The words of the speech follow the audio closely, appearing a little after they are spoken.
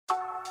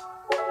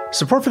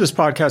Support for this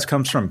podcast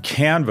comes from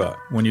Canva.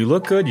 When you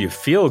look good, you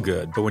feel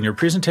good. But when your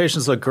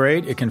presentations look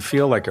great, it can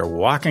feel like you're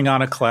walking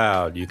on a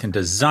cloud. You can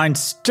design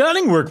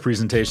stunning work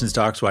presentations,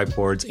 docs,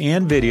 whiteboards,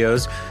 and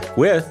videos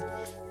with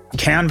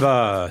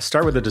Canva.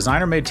 Start with a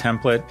designer-made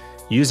template.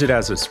 Use it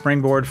as a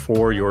springboard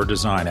for your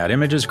design. Add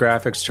images,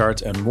 graphics,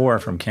 charts, and more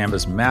from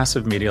Canva's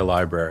massive media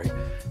library.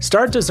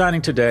 Start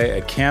designing today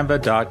at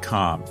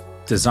canva.com.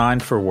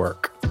 Designed for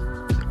work.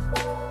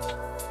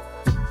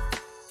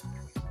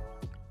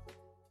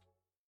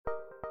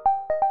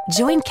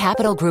 Join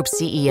Capital Group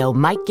CEO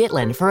Mike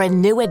Gitlin for a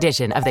new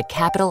edition of the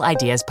Capital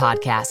Ideas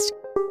Podcast.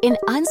 In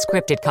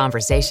unscripted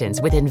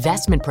conversations with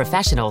investment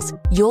professionals,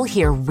 you'll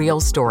hear real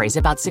stories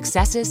about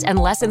successes and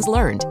lessons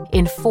learned,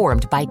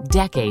 informed by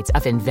decades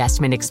of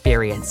investment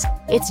experience.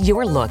 It's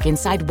your look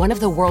inside one of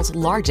the world's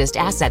largest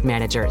asset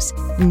managers.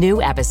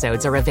 New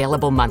episodes are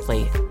available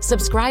monthly.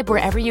 Subscribe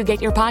wherever you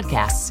get your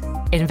podcasts.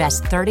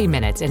 Invest 30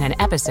 minutes in an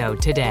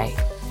episode today.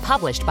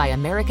 Published by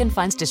American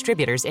Funds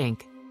Distributors,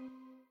 Inc.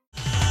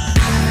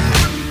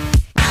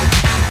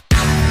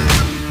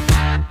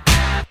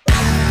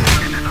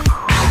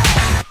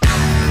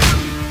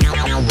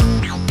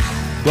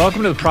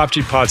 Welcome to the Prop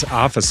G Pod's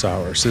Office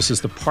Hours. This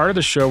is the part of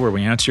the show where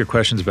we answer your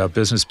questions about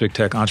business, big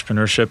tech,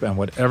 entrepreneurship, and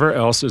whatever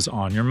else is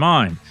on your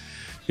mind.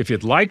 If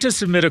you'd like to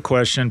submit a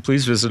question,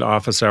 please visit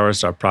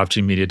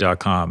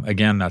officehours.propgmedia.com.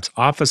 Again, that's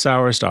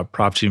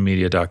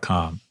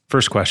officehours.propgmedia.com.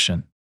 First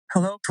question.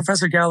 Hello,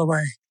 Professor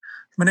Galloway.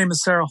 My name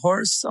is Sarah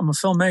Horst. I'm a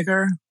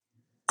filmmaker.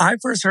 I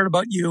first heard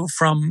about you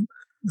from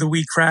the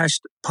We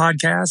Crashed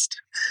podcast.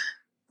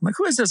 I'm like,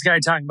 who is this guy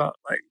talking about?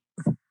 Like,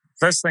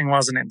 this thing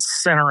was an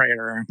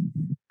incinerator.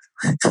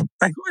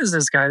 Like, who is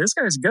this guy? This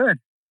guy's good.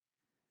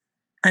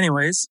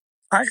 Anyways,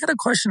 I had a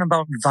question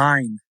about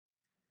Vine.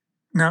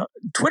 Now,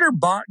 Twitter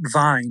bought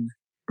Vine.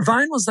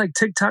 Vine was like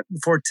TikTok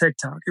before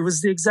TikTok. It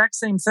was the exact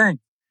same thing.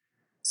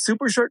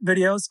 Super short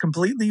videos,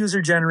 completely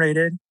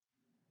user-generated.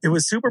 It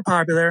was super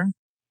popular.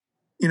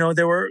 You know,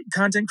 there were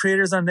content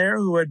creators on there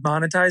who had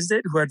monetized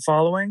it, who had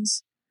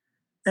followings.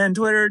 And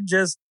Twitter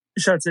just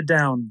shuts it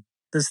down.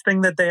 This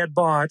thing that they had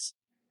bought,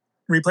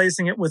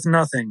 replacing it with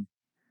nothing.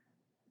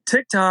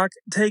 TikTok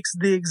takes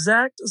the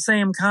exact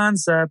same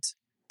concept,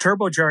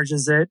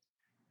 turbocharges it,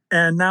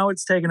 and now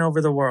it's taken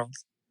over the world.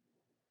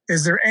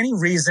 Is there any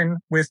reason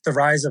with the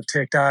rise of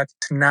TikTok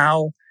to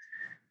now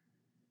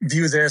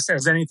view this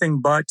as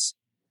anything but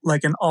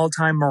like an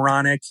all-time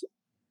moronic,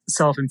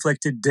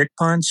 self-inflicted dick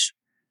punch?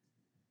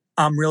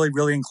 I'm really,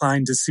 really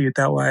inclined to see it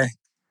that way.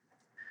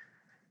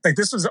 Like,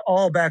 this was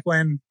all back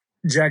when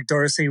Jack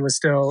Dorsey was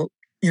still,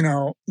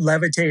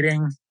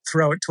 levitating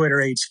throughout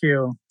Twitter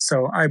HQ.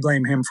 So I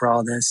blame him for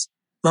all this.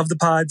 Love the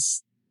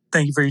pods.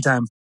 Thank you for your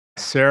time.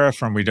 Sarah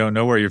from We Don't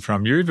Know Where You're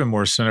From, you're even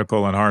more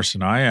cynical and harsh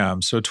than I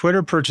am. So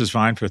Twitter purchased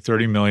Vine for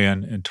 $30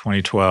 million in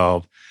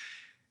 2012.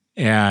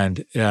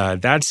 And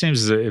that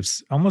seems it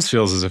almost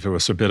feels as if it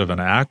was a bit of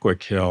an aqua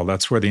kill.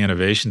 That's where the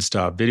innovation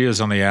stopped.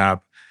 Videos on the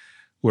app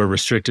were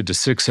restricted to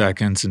 6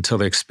 seconds until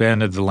they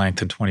expanded the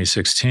length in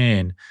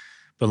 2016.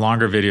 But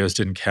longer videos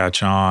didn't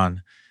catch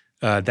on.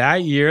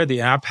 That year, the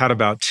app had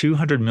about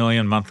 200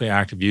 million monthly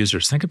active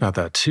users. Think about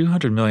that,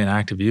 200 million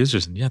active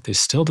users, and yet they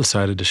still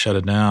decided to shut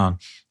it down.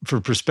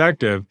 For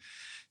perspective,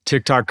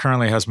 TikTok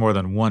currently has more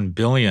than 1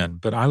 billion,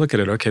 but I look at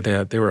it, okay,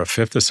 they were a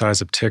fifth the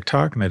size of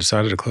TikTok, and they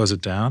decided to close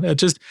it down.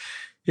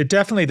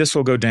 This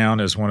will go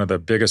down as one of the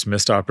biggest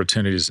missed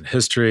opportunities in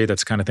history.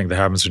 That's the kind of thing that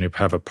happens when you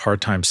have a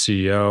part-time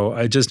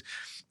CEO.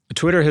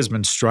 Twitter has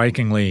been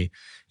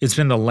it's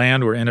been the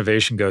land where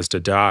innovation goes to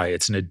die.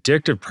 It's an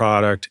addictive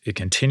product. It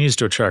continues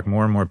to attract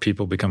more and more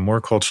people, become more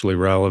culturally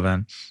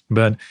relevant.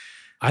 But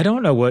I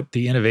don't know what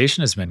the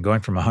innovation has been, going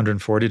from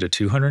 140 to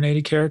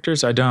 280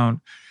 characters. I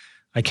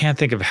can't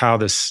think of how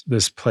this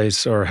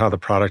place or how the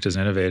product is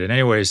innovated.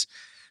 Anyways,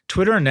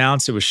 Twitter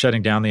announced it was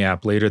shutting down the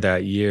app later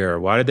that year.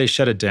 Why did they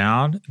shut it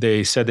down?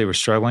 They said they were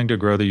struggling to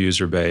grow the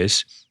user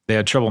base. They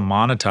had trouble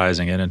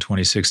monetizing it in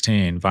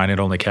 2016. Vine had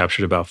only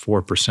captured about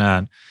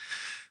 4%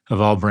 of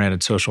all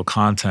branded social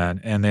content.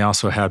 And they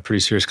also had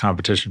pretty serious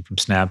competition from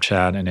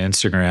Snapchat and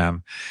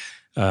Instagram.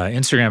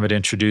 Instagram had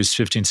introduced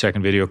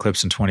 15-second video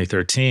clips in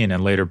 2013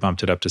 and later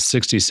bumped it up to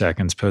 60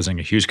 seconds, posing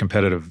a huge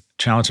competitive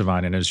challenge to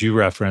Vine. And as you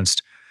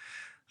referenced,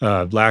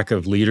 lack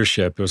of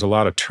leadership. There was a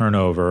lot of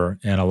turnover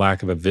and a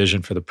lack of a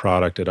vision for the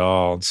product at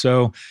all.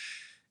 So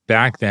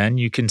back then,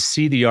 you can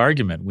see the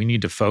argument. We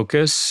need to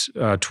focus.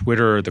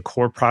 Twitter, the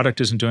core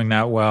product isn't doing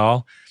that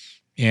well.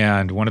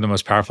 And one of the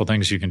most powerful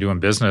things you can do in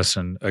business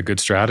and a good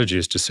strategy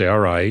is to say, all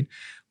right,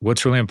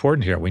 what's really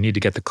important here? We need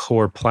to get the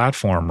core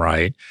platform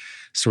right.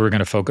 So we're going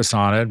to focus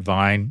on it.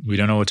 Vine, we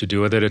don't know what to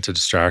do with it. It's a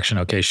distraction.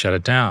 Okay, shut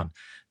it down.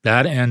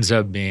 That ends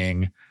up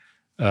being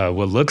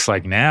what looks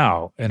like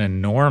now an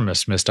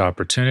enormous missed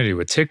opportunity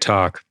with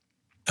TikTok,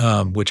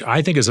 which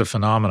I think is a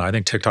phenomenon. I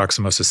think TikTok's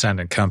the most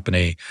ascendant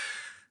company,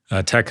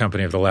 tech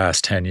company of the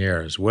last 10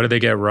 years. What do they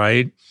get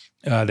right?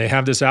 They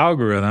have this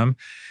algorithm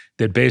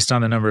that based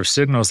on the number of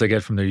signals they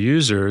get from their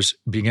users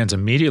begins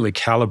immediately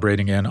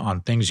calibrating in on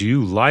things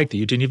you like that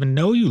you didn't even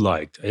know you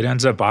liked. It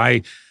ends up,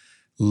 I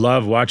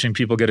love watching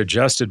people get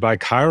adjusted by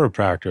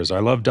chiropractors. I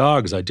love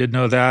dogs. I did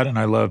know that. And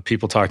I love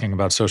people talking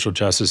about social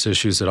justice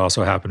issues that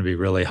also happen to be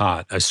really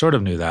hot. I sort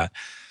of knew that.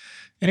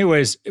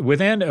 Anyways,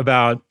 within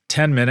about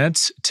 10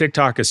 minutes,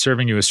 TikTok is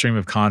serving you a stream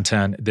of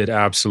content that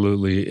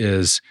absolutely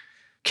is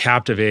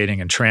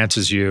captivating,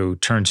 entrances you,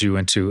 turns you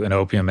into an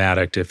opium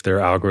addict if their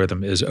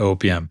algorithm is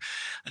opium.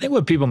 I think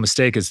what people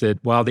mistake is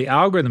that while the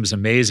algorithm is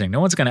amazing,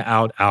 no one's going to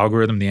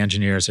out-algorithm the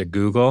engineers at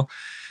Google.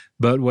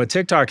 But what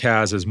TikTok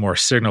has is more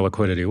signal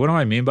liquidity. What do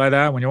I mean by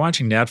that? When you're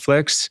watching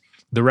Netflix,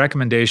 the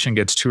recommendation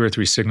gets 2 or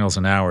 3 signals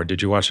an hour.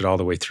 Did you watch it all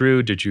the way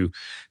through? Did you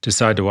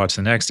decide to watch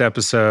the next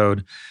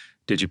episode?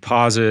 Did you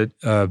pause it?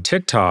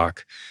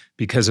 TikTok,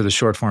 because of the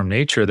short form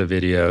nature of the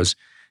videos,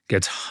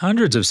 gets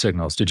hundreds of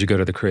signals. Did you go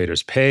to the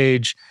creator's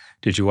page?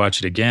 Did you watch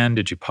it again?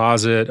 Did you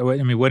pause it?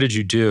 I mean, what did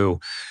you do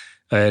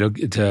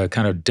to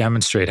kind of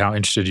demonstrate how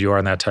interested you are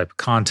in that type of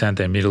content?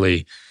 They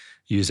immediately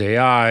use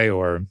AI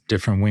or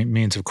different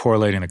means of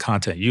correlating the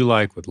content you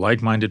like with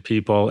like-minded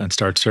people and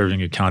start serving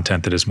you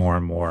content that is more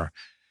and more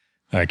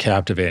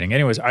captivating.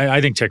 Anyways, I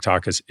think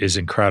TikTok is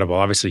incredible.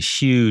 Obviously,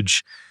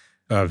 huge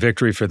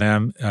victory for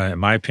them, in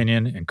my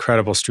opinion.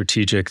 Incredible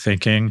strategic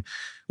thinking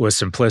with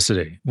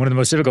simplicity. One of the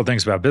most difficult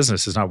things about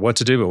business is not what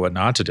to do, but what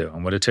not to do.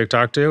 And what did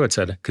TikTok do? It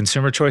said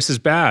consumer choice is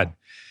bad.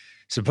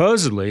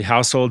 Supposedly,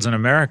 households in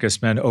America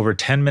spend over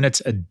 10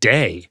 minutes a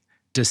day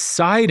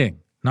deciding,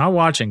 not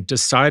watching,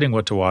 deciding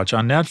what to watch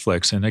on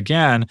Netflix. And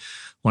again,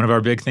 one of our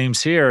big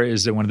themes here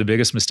is that one of the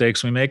biggest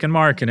mistakes we make in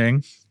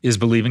marketing is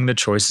believing that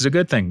choice is a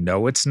good thing.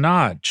 No, it's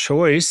not.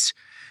 Choice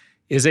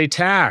is a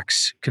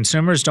tax.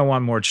 Consumers don't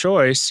want more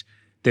choice.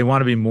 They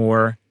want to be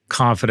more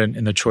confident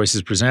in the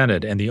choices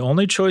presented. And the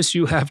only choice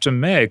you have to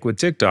make with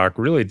TikTok,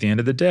 really at the end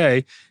of the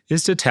day,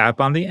 is to tap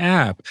on the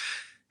app.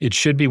 It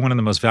should be one of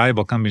the most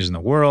valuable companies in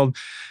the world.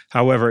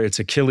 However, its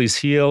Achilles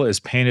heel is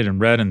painted in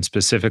red, and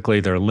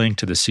specifically they're linked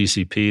to the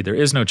CCP. There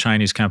is no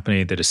Chinese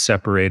company that is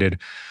separated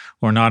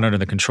or not under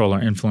the control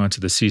or influence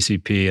of the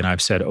CCP. And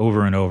I've said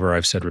over and over,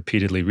 I've said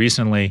repeatedly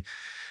recently,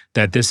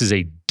 that this is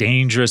a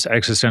dangerous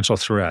existential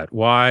threat.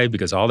 Why?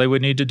 Because all they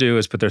would need to do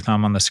is put their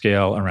thumb on the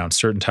scale around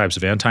certain types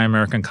of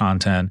anti-American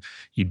content.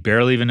 You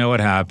barely even know what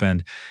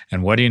happened.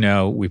 And what do you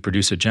know? We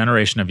produce a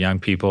generation of young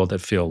people that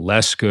feel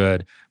less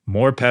good,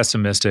 more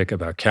pessimistic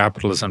about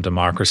capitalism,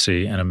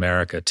 democracy, and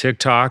America.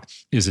 TikTok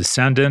is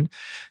ascendant.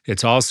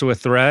 It's also a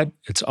threat.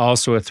 It's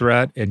also a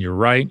threat. And you're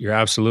right. You're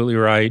absolutely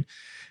right.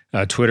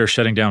 Twitter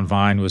shutting down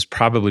Vine was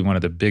probably one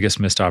of the biggest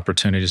missed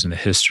opportunities in the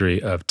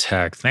history of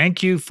tech.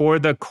 Thank you for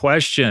the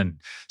question.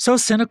 So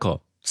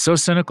cynical. So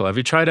cynical. Have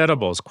you tried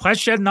edibles?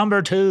 Question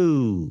number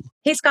 2.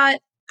 Hey, Scott.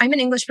 I'm an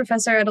English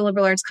professor at a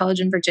liberal arts college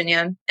in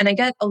Virginia, and I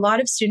get a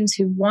lot of students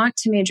who want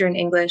to major in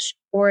English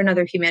or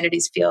another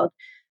humanities field,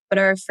 but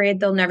are afraid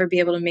they'll never be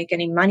able to make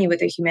any money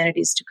with a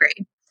humanities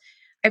degree.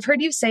 I've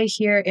heard you say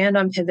here and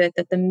on Pivot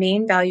that the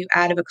main value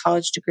add of a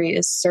college degree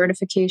is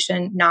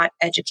certification, not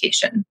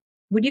education.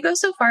 Would you go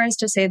so far as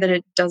to say that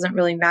it doesn't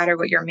really matter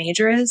what your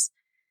major is?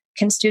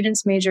 Can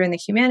students major in the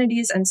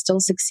humanities and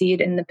still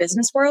succeed in the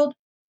business world?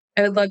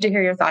 I would love to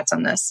hear your thoughts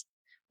on this.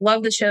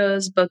 Love the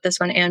shows, both this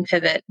one and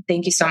Pivot.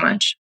 Thank you so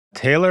much.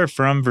 Taylor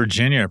from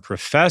Virginia,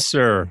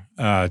 Professor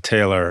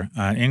Taylor,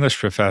 English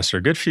professor.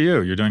 Good for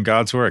you. You're doing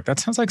God's work. That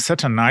sounds like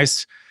such a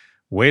nice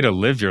way to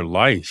live your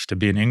life, to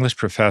be an English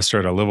professor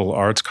at a liberal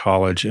arts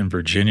college in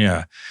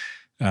Virginia.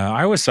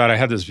 I always thought I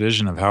had this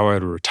vision of how I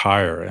would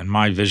retire, and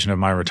my vision of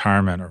my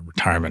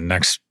retirement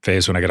next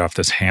phase when I get off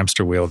this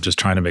hamster wheel of just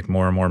trying to make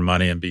more and more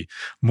money and be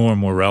more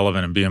and more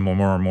relevant and be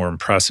more and more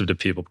impressive to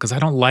people, because I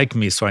don't like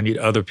me, so I need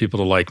other people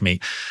to like me.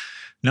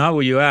 Not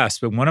what you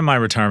asked, but one of my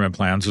retirement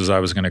plans was I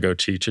was going to go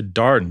teach at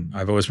Darden.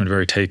 I've always been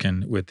very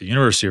taken with the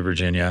University of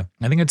Virginia.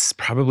 I think it's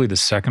probably the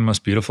second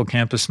most beautiful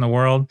campus in the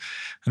world.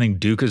 I think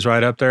Duke is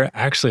right up there.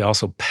 Actually,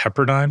 also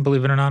Pepperdine,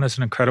 believe it or not, is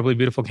an incredibly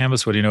beautiful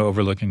campus. What do you know,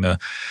 overlooking the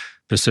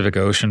Pacific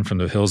Ocean from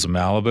the hills of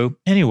Malibu.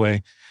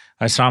 Anyway,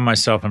 I saw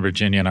myself in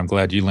Virginia, and I'm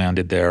glad you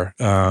landed there.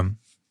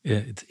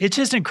 It's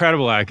just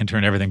incredible how I can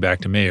turn everything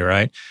back to me,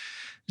 right?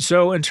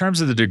 So in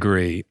terms of the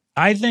degree,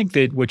 I think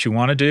that what you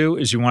want to do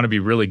is you want to be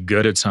really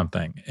good at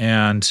something.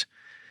 And,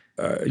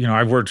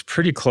 I've worked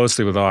pretty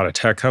closely with a lot of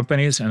tech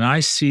companies, and I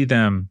see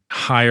them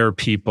hire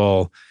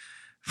people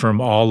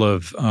from all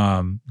of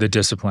the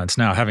disciplines.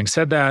 Now, having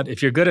said that,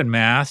 if you're good at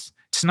math,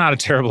 it's not a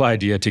terrible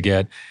idea to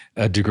get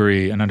a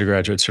degree, an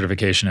undergraduate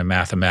certification in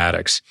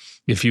mathematics.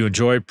 If you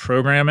enjoy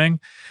programming,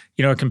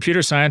 a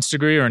computer science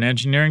degree or an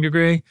engineering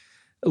degree,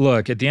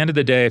 look, at the end of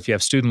the day, if you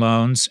have student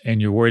loans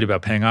and you're worried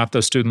about paying off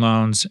those student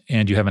loans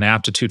and you have an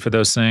aptitude for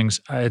those things,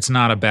 it's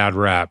not a bad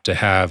rap to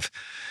have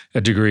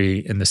a degree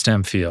in the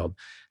STEM field.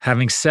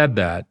 Having said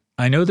that,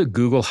 I know that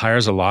Google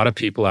hires a lot of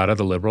people out of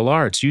the liberal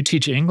arts. You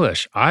teach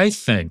English. I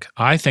think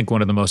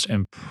one of the most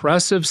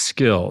impressive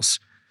skills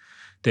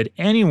that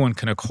anyone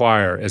can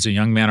acquire as a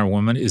young man or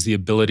woman is the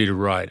ability to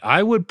write.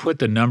 I would put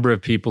the number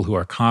of people who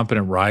are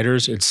competent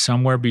writers at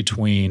somewhere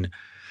between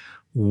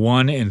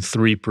 1% and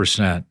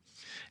 3%.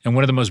 And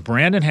one of the most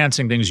brand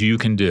enhancing things you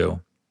can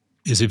do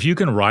is if you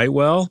can write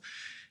well,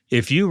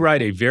 If you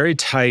write a very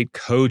tight,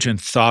 cogent,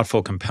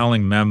 thoughtful,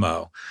 compelling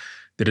memo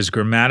that is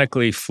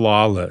grammatically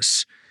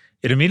flawless,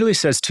 it immediately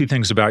says two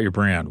things about your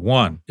brand.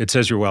 One, it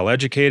says you're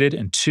well-educated,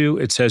 and two,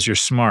 it says you're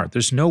smart.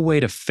 There's no way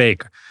to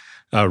fake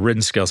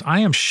written skills. I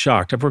am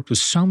shocked. I've worked with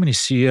so many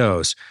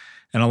CEOs,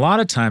 and a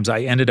lot of times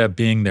I ended up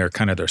being their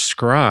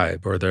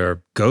scribe or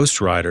their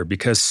ghostwriter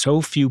because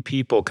so few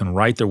people can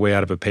write their way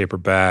out of a paper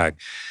bag.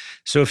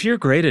 So if you're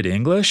great at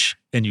English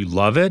and you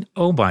love it,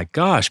 oh my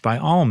gosh, by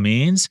all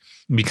means,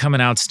 become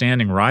an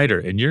outstanding writer,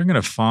 and you're going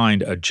to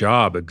find a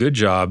job, a good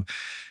job,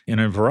 in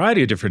a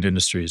variety of different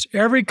industries.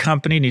 Every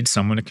company needs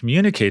someone to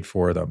communicate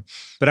for them.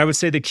 But I would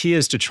say the key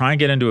is to try and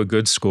get into a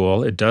good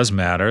school. It does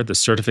matter. The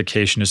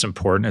certification is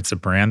important. It's a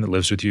brand that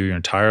lives with you your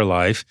entire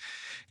life.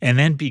 And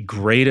then be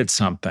great at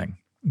something.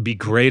 Be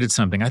great at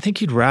something. I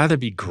think you'd rather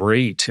be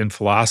great in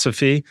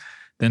philosophy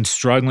than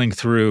struggling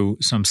through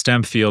some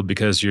STEM field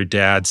because your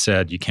dad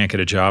said you can't get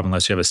a job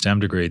unless you have a STEM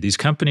degree. These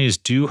companies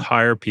do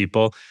hire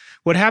people.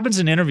 What happens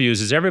in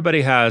interviews is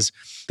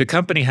the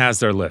company has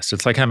their list.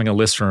 It's like having a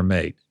list for a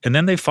mate. And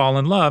then they fall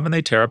in love and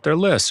they tear up their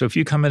list. So if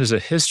you come in as a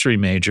history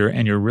major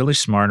and you're really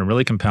smart and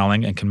really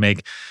compelling and can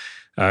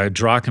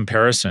draw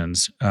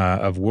comparisons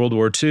of World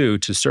War II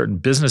to certain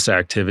business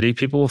activity,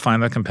 people will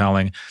find that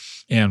compelling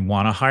and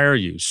want to hire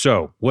you.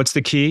 So what's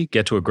the key?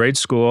 Get to a great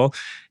school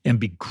and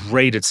be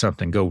great at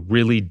something. Go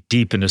really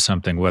deep into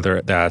something,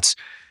 whether that's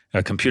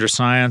computer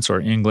science or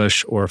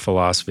English or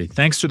philosophy.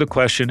 Thanks for the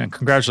question, and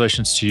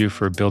congratulations to you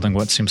for building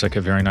what seems like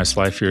a very nice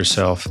life for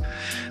yourself.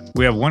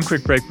 We have one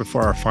quick break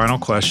before our final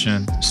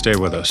question. Stay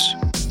with us.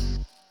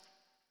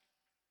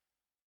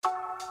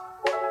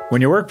 When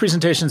your work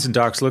presentations and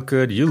docs look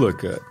good, you look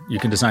good. You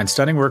can design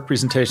stunning work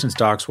presentations,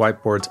 docs,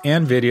 whiteboards,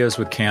 and videos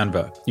with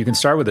Canva. You can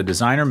start with a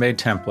designer-made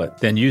template,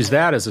 then use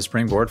that as a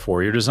springboard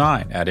for your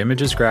design. Add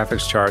images,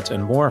 graphics, charts,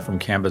 and more from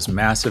Canva's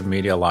massive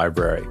media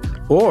library.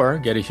 Or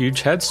get a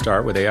huge head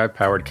start with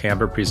AI-powered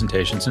Canva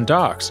presentations and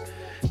docs.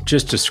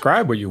 Just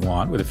describe what you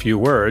want with a few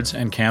words,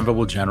 and Canva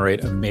will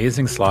generate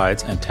amazing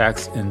slides and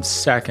text in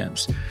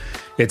seconds.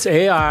 It's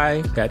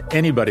AI that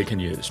anybody can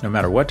use, no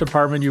matter what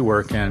department you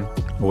work in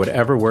or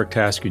whatever work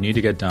task you need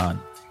to get done.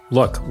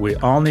 Look, we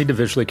all need to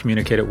visually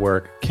communicate at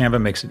work.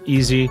 Canva makes it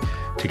easy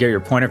to get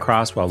your point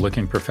across while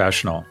looking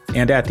professional.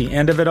 And at the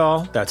end of it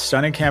all, that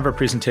stunning Canva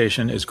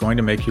presentation is going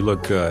to make you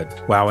look good,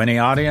 wow any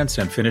audience,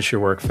 and finish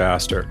your work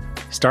faster.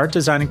 Start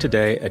designing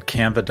today at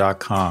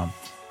canva.com.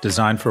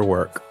 Design for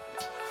work.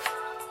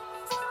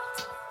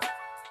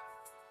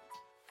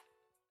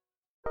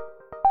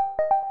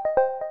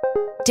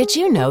 Did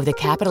you know the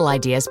Capital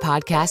Ideas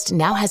podcast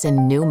now has a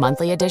new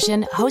monthly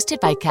edition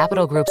hosted by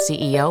Capital Group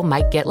CEO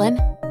Mike Gitlin?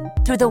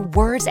 Through the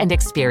words and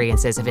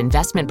experiences of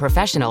investment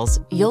professionals,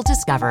 you'll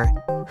discover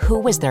who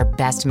was their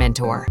best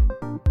mentor,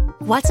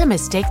 what's a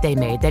mistake they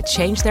made that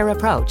changed their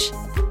approach,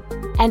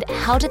 and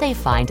how do they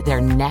find their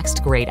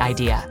next great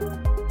idea.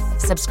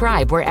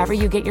 Subscribe wherever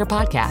you get your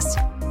podcasts.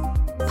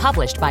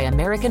 Published by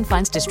American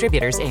Funds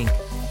Distributors, Inc.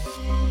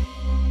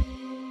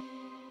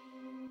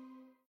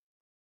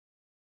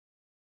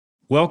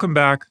 Welcome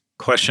back.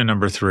 Question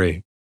number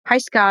 3. Hi,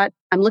 Scott.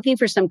 I'm looking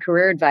for some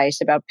career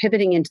advice about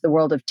pivoting into the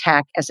world of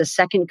tech as a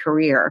second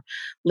career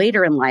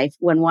later in life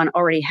when one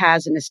already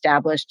has an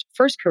established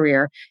first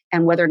career,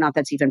 and whether or not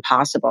that's even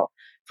possible.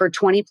 For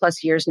 20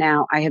 plus years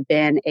now, I have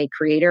been a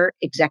creator,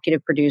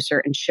 executive producer,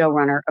 and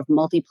showrunner of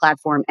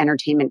multi-platform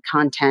entertainment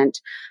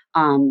content,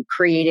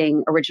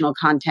 creating original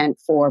content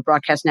for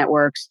broadcast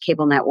networks,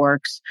 cable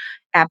networks,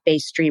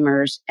 app-based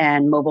streamers,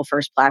 and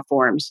mobile-first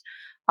platforms.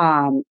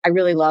 I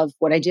really love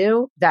what I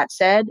do. That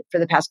said, for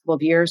the past couple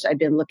of years, I've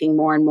been looking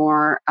more and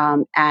more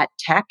at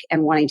tech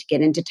and wanting to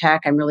get into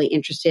tech. I'm really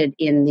interested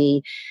in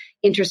the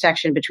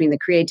intersection between the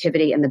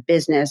creativity and the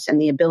business and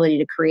the ability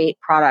to create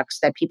products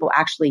that people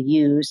actually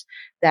use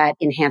that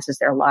enhances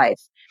their life.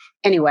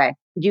 Anyway,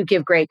 you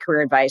give great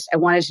career advice. I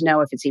wanted to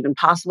know if it's even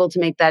possible to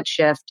make that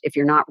shift if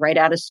you're not right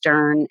out of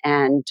Stern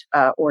and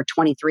or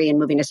 23 and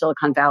moving to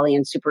Silicon Valley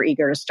and super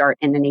eager to start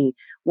in any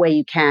way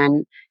you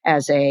can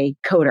as a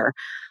coder.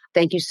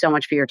 Thank you so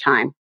much for your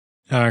time.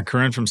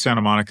 Corinne from Santa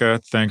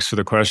Monica, thanks for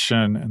the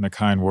question and the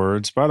kind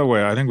words. By the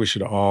way, I think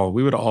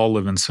we would all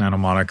live in Santa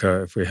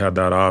Monica if we had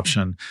that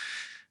option.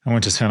 I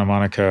went to Santa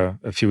Monica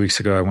a few weeks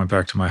ago. I went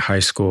back to my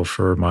high school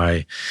for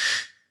the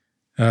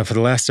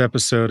last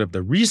episode of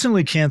the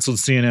recently canceled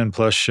CNN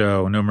Plus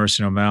show, No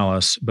Mercy, No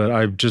Malice. But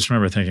I just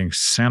remember thinking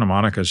Santa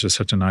Monica is just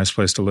such a nice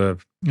place to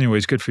live.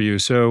 Anyways, good for you.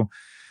 So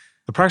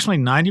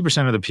approximately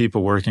 90% of the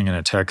people working in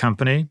a tech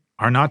company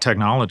are not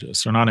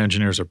technologists. They're not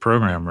engineers or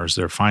programmers.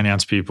 They're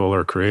finance people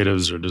or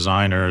creatives or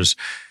designers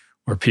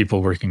or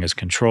people working as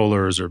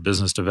controllers or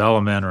business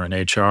development or in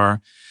HR.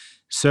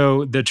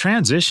 So the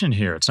transition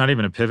here, it's not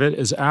even a pivot,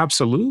 is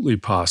absolutely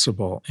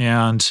possible.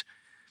 And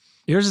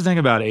here's the thing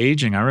about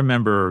aging. I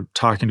remember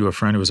talking to a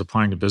friend who was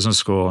applying to business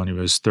school and he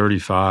was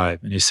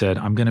 35 and he said,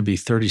 I'm going to be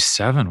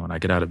 37 when I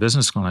get out of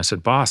business school. And I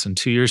said, boss, in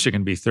 2 years you're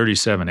going to be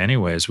 37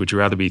 anyways. Would you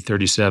rather be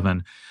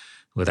 37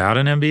 without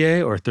an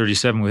MBA or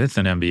 37 with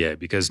an MBA?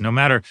 Because no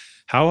matter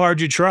how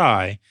hard you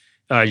try,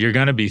 you're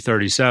going to be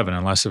 37,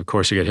 unless, of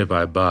course, you get hit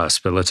by a bus.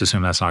 But let's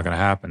assume that's not going to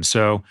happen.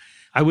 So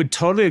I would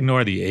totally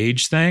ignore the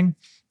age thing.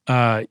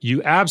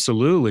 You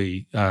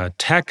absolutely,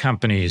 tech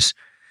companies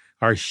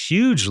are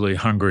hugely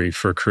hungry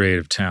for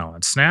creative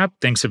talent. Snap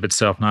thinks of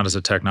itself not as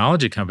a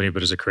technology company,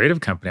 but as a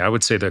creative company. I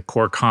would say the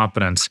core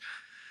competence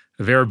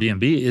of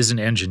Airbnb isn't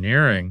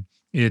engineering.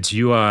 It's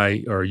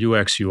UI or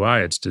UX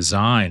UI. It's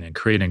design and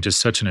creating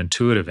just such an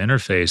intuitive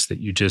interface that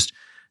you just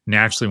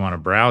naturally want to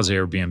browse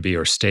Airbnb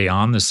or stay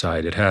on the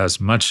site. It has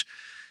much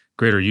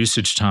greater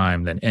usage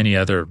time than any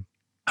other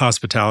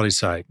hospitality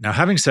site. Now,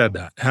 having said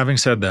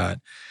that,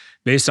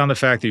 based on the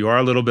fact that you are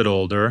a little bit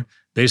older,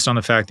 based on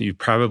the fact that you've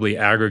probably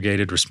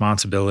aggregated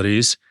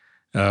responsibilities,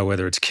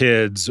 whether it's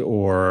kids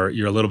or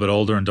you're a little bit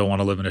older and don't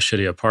want to live in a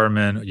shitty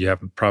apartment, you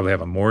probably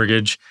have a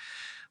mortgage.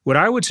 What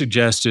I would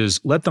suggest is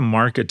let the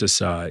market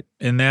decide.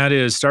 And that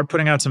is start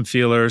putting out some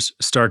feelers,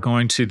 start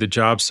going to the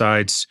job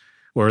sites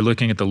or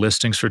looking at the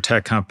listings for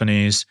tech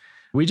companies.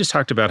 We just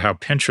talked about how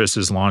Pinterest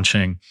is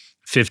launching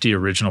 50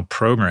 original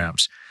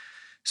programs.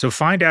 So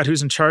find out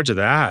who's in charge of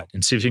that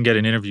and see if you can get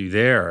an interview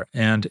there.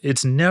 And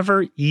it's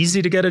never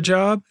easy to get a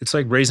job. It's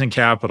like raising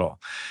capital.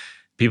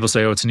 People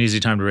say, oh, it's an easy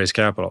time to raise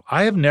capital.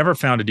 I have never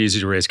found it easy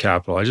to raise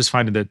capital. I just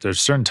find that there's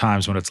certain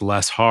times when it's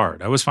less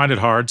hard. I always find it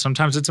hard.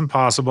 Sometimes it's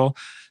impossible.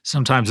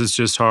 Sometimes it's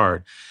just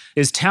hard.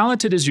 As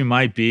talented as you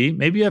might be,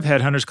 maybe you have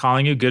headhunters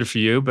calling you, good for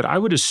you, but I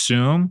would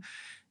assume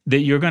that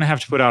you're going to have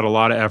to put out a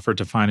lot of effort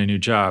to find a new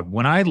job.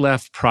 When I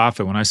left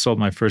Profit, when I sold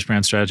my first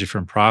brand strategy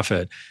firm,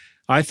 Profit,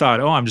 I thought,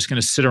 oh, I'm just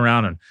going to sit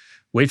around and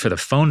wait for the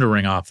phone to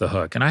ring off the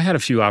hook. And I had a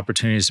few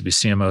opportunities to be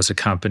CMOs at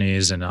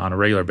companies, and on a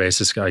regular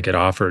basis, I get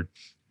offered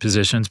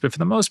positions. But for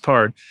the most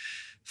part,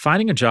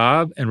 finding a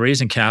job and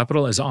raising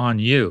capital is on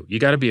you. You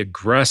got to be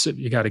aggressive.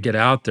 You got to get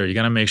out there. You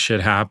got to make shit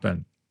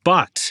happen.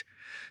 But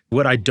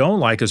what I don't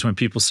like is when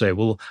people say,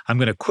 well, I'm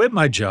going to quit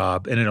my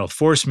job and it'll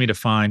force me to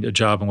find a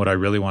job in what I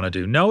really want to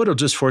do. No, it'll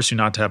just force you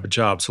not to have a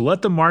job. So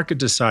let the market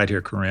decide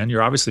here, Corinne.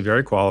 You're obviously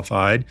very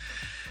qualified.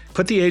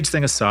 Put the age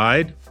thing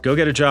aside, go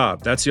get a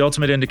job. That's the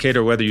ultimate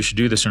indicator whether you should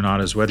do this or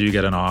not, is whether you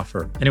get an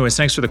offer. Anyways,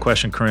 thanks for the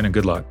question, Corinne, and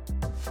good luck.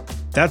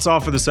 That's all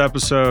for this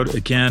episode.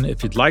 Again,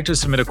 if you'd like to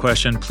submit a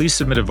question, please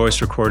submit a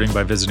voice recording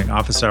by visiting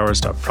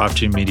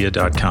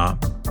officehours.profgmedia.com.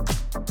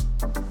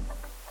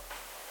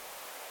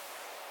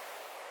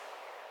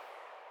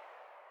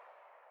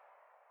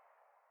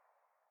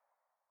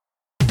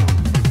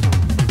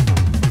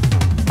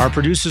 Our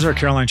producers are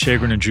Caroline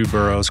Chagrin and Drew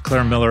Burrows.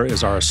 Claire Miller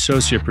is our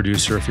associate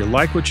producer. If you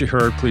like what you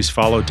heard, please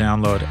follow,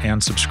 download,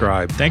 and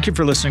subscribe. Thank you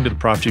for listening to the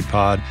Prof G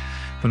Pod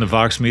from the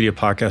Vox Media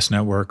Podcast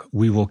Network.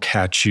 We will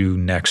catch you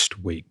next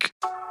week.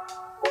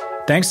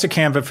 Thanks to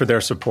Canva for their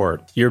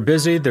support. You're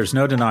busy, there's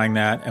no denying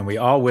that, and we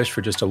all wish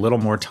for just a little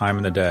more time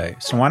in the day.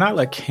 So why not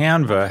let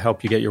Canva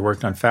help you get your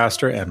work done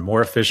faster and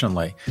more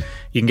efficiently?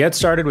 You can get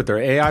started with their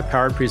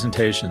AI-powered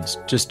presentations.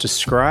 Just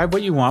describe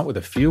what you want with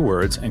a few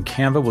words, and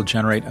Canva will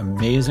generate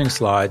amazing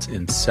slides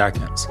in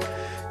seconds.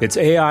 It's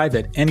AI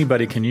that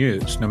anybody can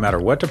use, no matter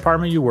what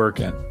department you work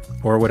in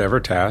or whatever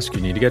task you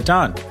need to get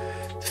done.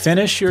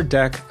 Finish your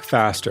deck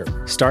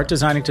faster. Start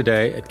designing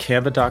today at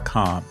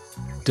canva.com.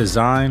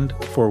 Designed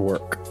for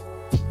work.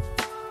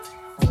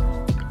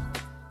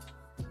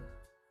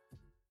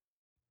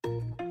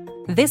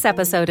 This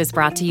episode is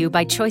brought to you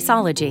by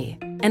Choiceology,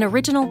 an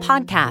original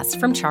podcast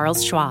from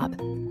Charles Schwab.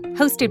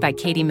 Hosted by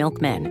Katie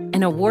Milkman,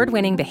 an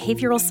award-winning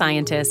behavioral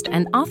scientist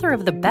and author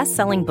of the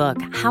best-selling book,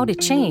 How to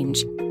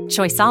Change,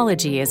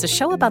 Choiceology is a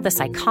show about the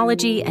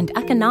psychology and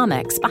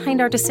economics behind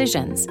our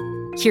decisions.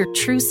 Hear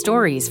true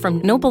stories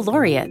from Nobel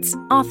laureates,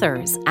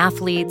 authors,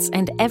 athletes,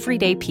 and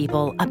everyday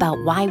people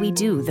about why we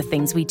do the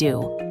things we do.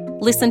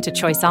 Listen to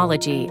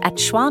Choiceology at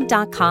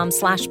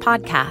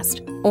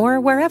schwab.com/podcast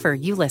or wherever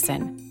you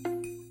listen.